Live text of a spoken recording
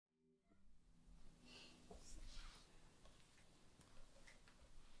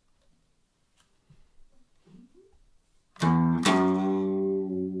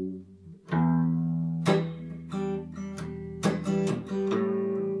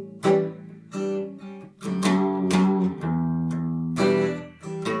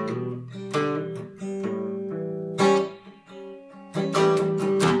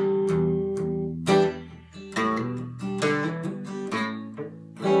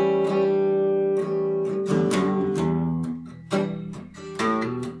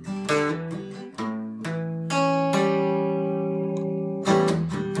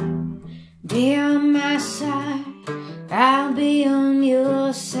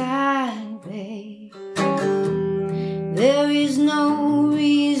There is no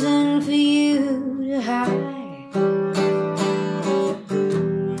reason for you to hide.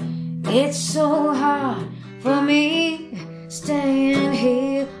 It's so hard for me staying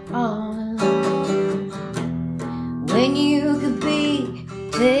here all alone when you could be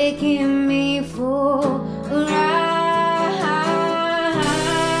taking me for a ride.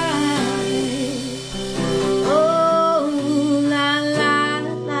 Oh, la la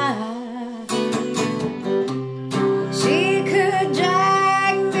la. She could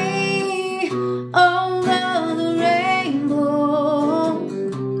drag me over the rainbow,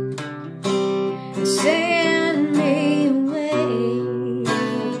 send me away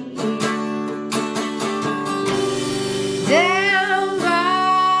down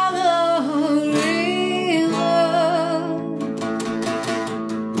by the river.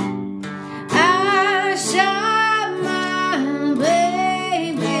 I shot my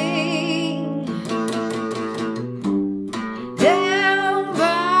baby down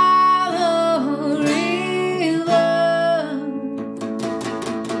by the river,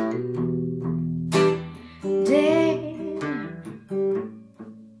 dead.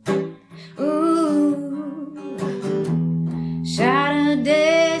 Ooh, shot her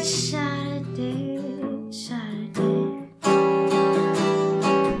dead, shot her dead, shot her dead.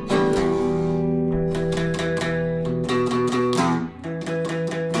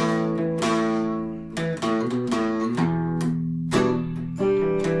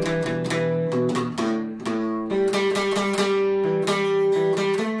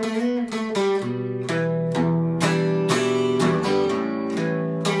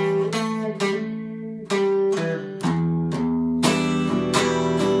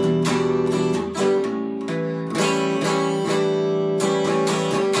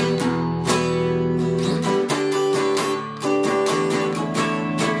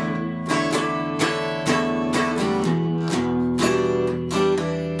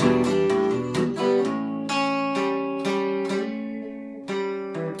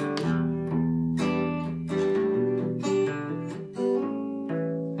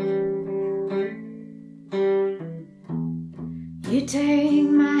 You take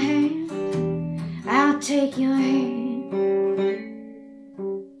my hand, I'll take your hand.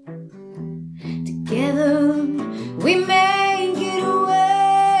 Together we make it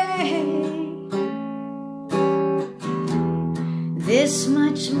away. This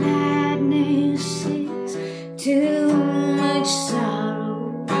much madness is too much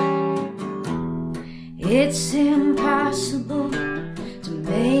sorrow. It's impossible to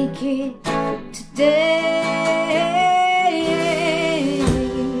make it today.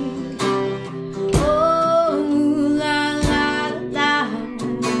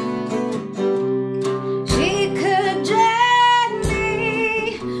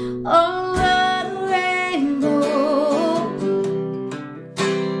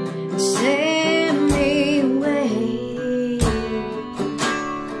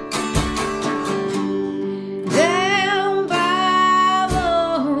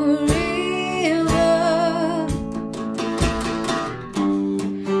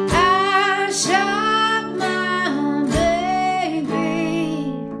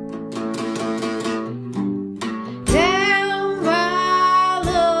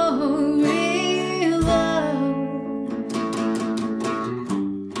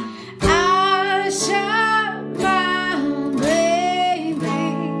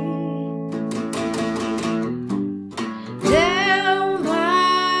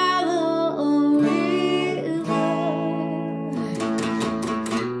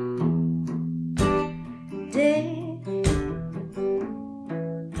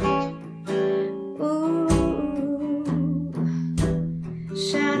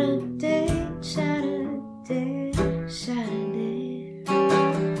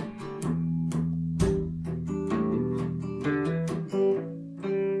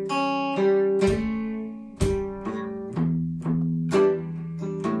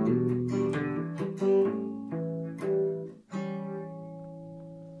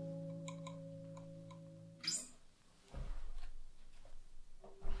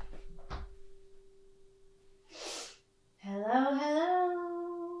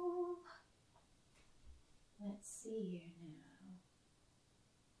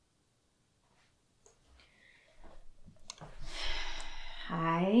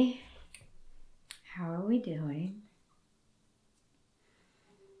 Hi, how are we doing?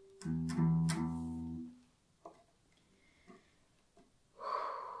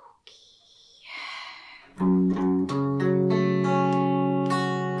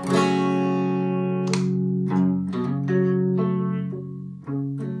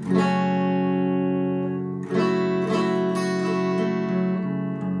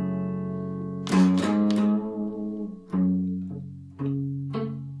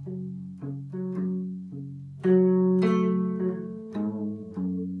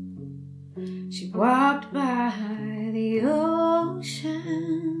 She walked by the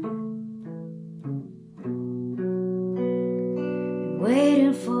ocean,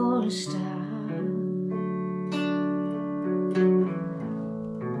 waiting for a star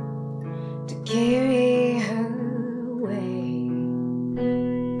to carry her away.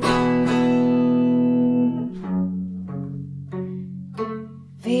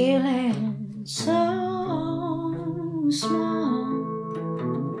 Feeling so small,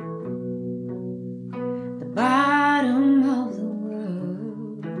 the bottom of the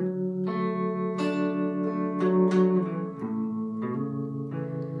world,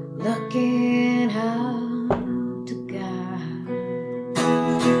 looking up to God.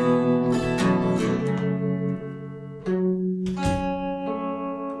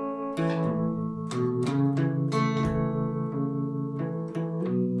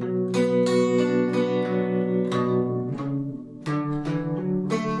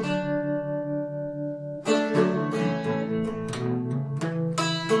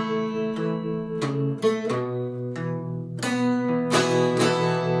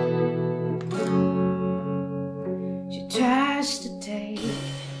 Tries to take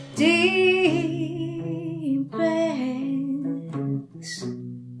deep breaths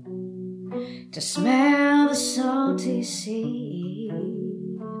to smell the salty sea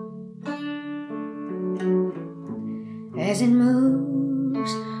as it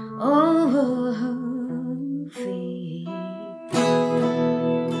moves over her feet.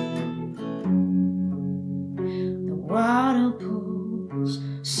 The water pulls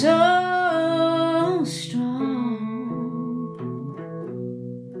so strong,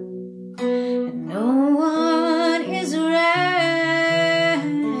 no one is around,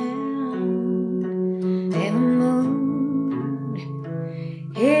 and the moon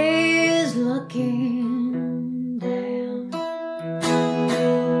is looking down,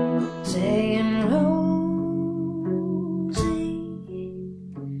 saying, Rosie,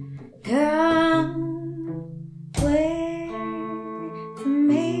 come with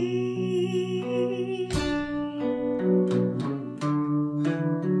me.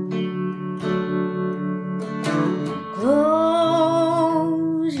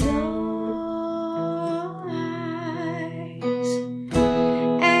 Close your eyes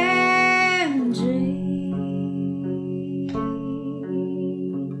and dream.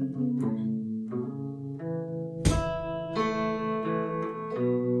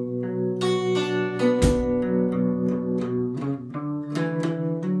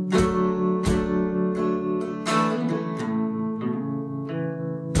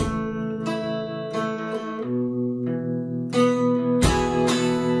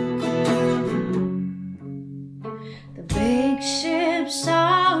 The big ships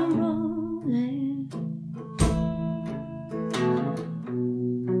are rolling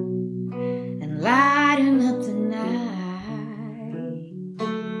and lighting up the night.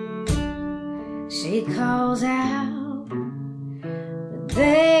 She calls out, but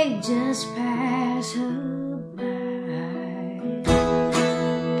they just pass her by.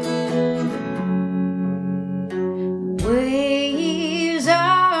 Waves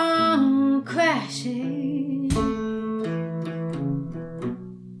are crashing,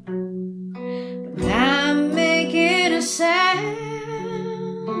 but I'm making a sound,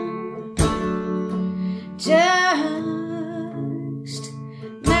 just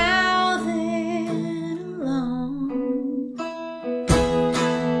mouthing along,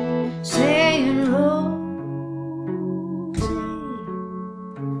 saying, Rosie,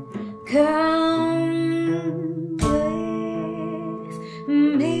 come with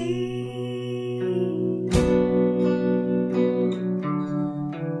me.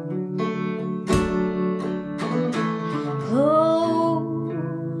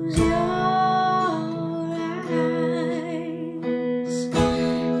 Close your eyes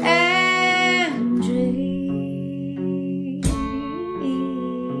and dream.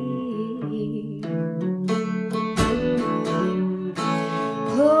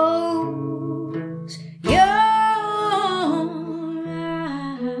 Close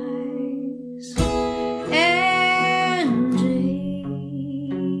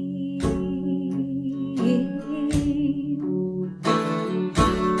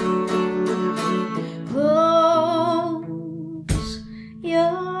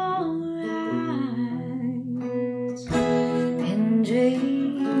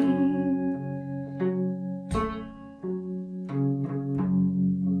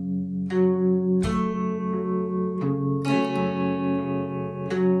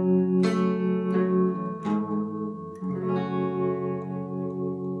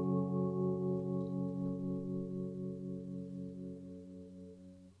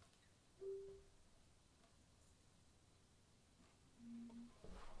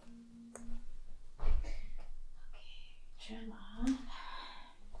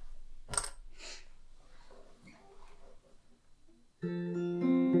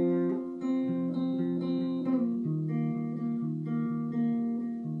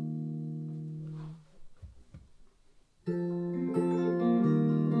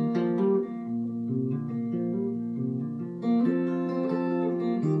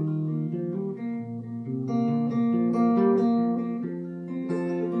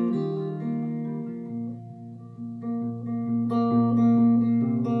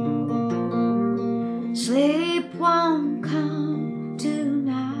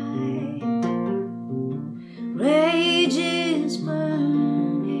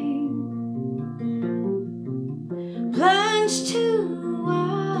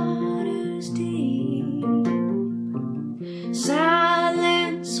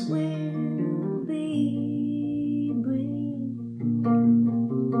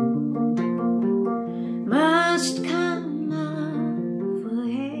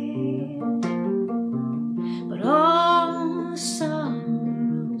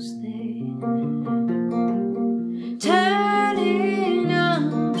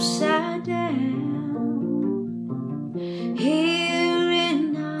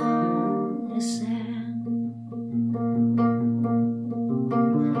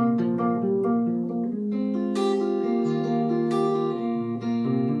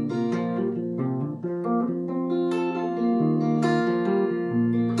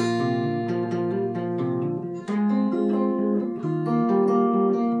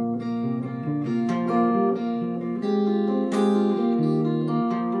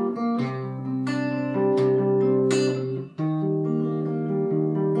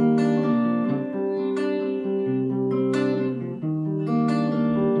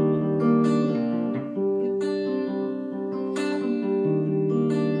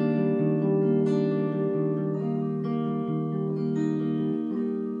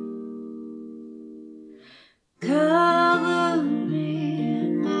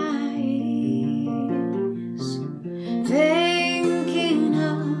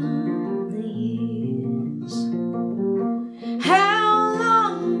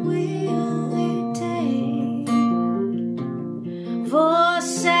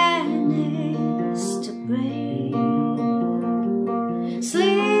sadness to break.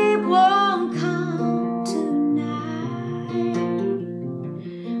 Sleep won't come tonight.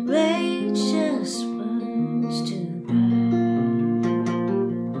 Rage just burns too bright.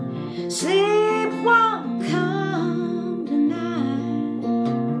 Sleep won't come tonight.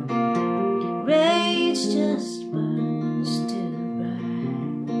 Rage just burns too bright.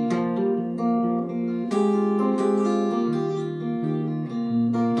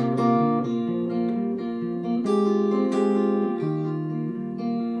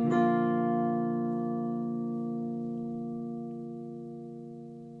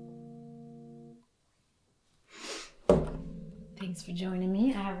 Thanks for joining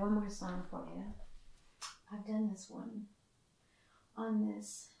me. I have one more song for you. I've done this one on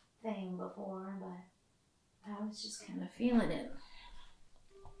this thing before, but I was just kind of feeling it.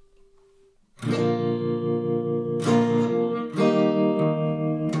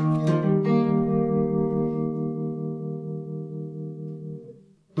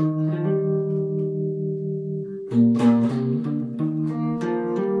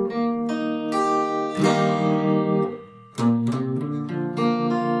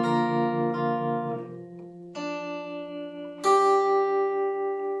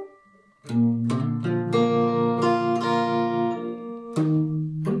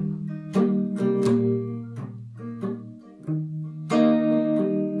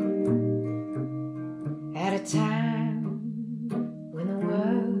 At a time when the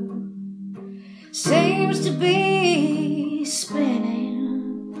world seems to be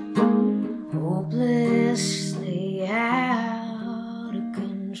spinning hopelessly out of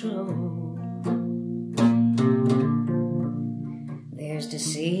control, there's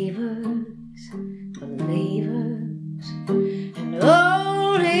deceivers, believers, and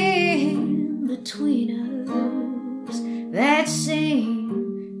all in betweeners that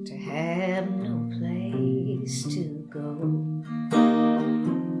seem to have no place to go.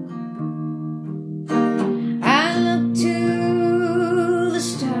 I look to the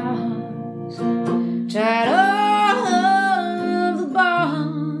stars, tried all of the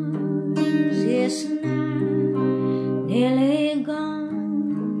bars, yes, and I'm nearly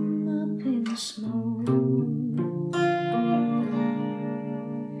gone up in smoke.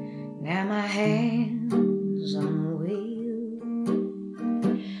 Now my hands on the wheel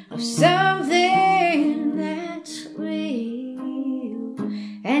of something that's real,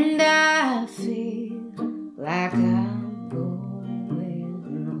 and I feel like I'm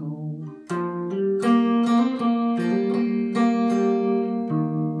going home.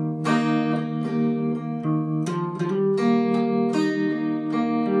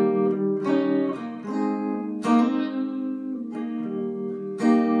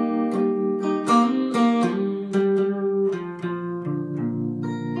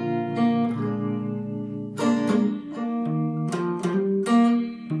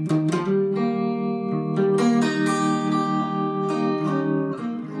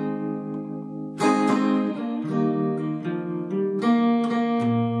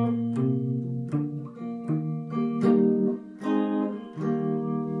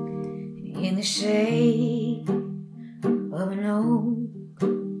 In the shade of an oak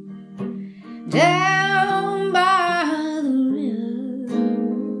down by the river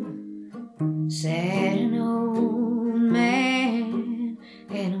sat an old man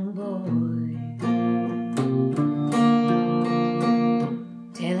and a boy,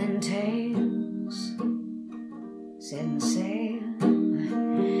 telling tales, setting sail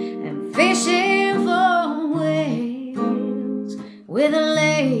and fishing for whales with a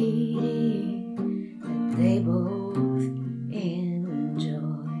lady they both enjoy.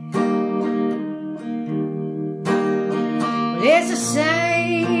 But it's the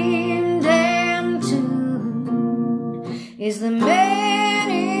same damn tune as the man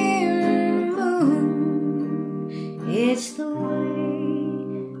in the moon. It's the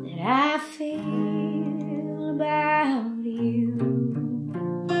way that I feel about you.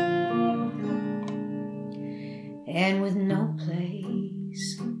 And with no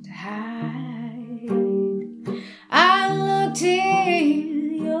place to hide, I looked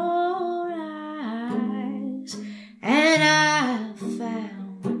in your eyes, and I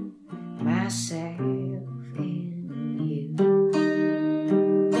found myself in you.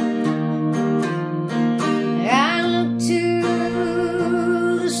 I looked to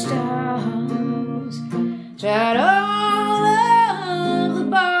the stars, tried all of the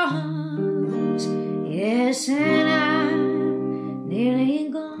bars, yes, and I'm nearly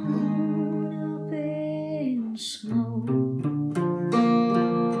gone up in smoke.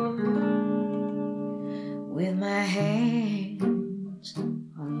 With my hands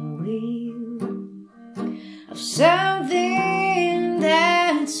on the wheel of sound